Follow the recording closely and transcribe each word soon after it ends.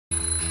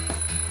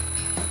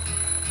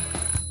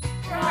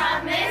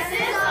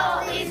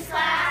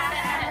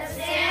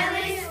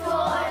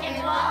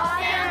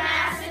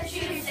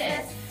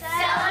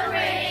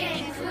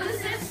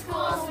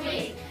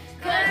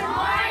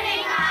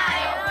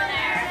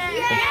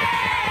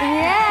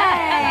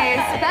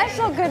Yay!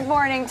 Special good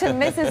morning to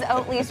Mrs.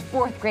 Oatley's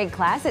 4th grade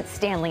class at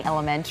Stanley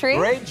Elementary.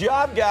 Great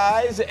job,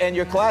 guys. And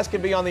your class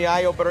can be on the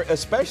eye-opener,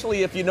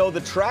 especially if you know the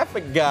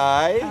traffic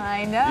guy.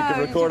 I know. You can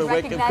record a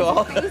wake-up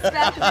call. Face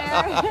back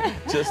there.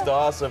 Just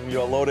awesome.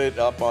 You'll load it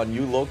up on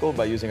YouLocal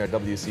by using our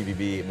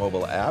WCVB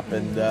mobile app.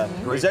 And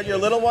is that your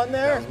little one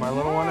there? That's my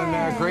little one in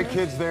there. Great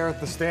kids there at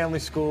the Stanley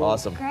School.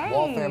 Awesome. Great.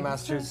 Waltham,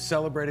 Massachusetts,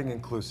 celebrating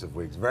Inclusive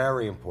Weeks.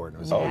 Very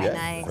important. It was yeah.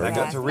 Nice. I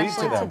got to read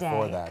to them Today.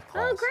 for that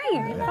class. Oh,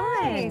 great.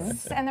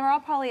 Nice. And they're all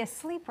probably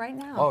asleep right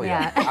now. Oh,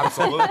 yeah.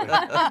 Absolutely.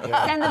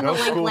 Yeah. Send them No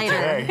the link school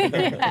later.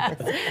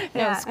 today.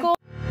 No, school.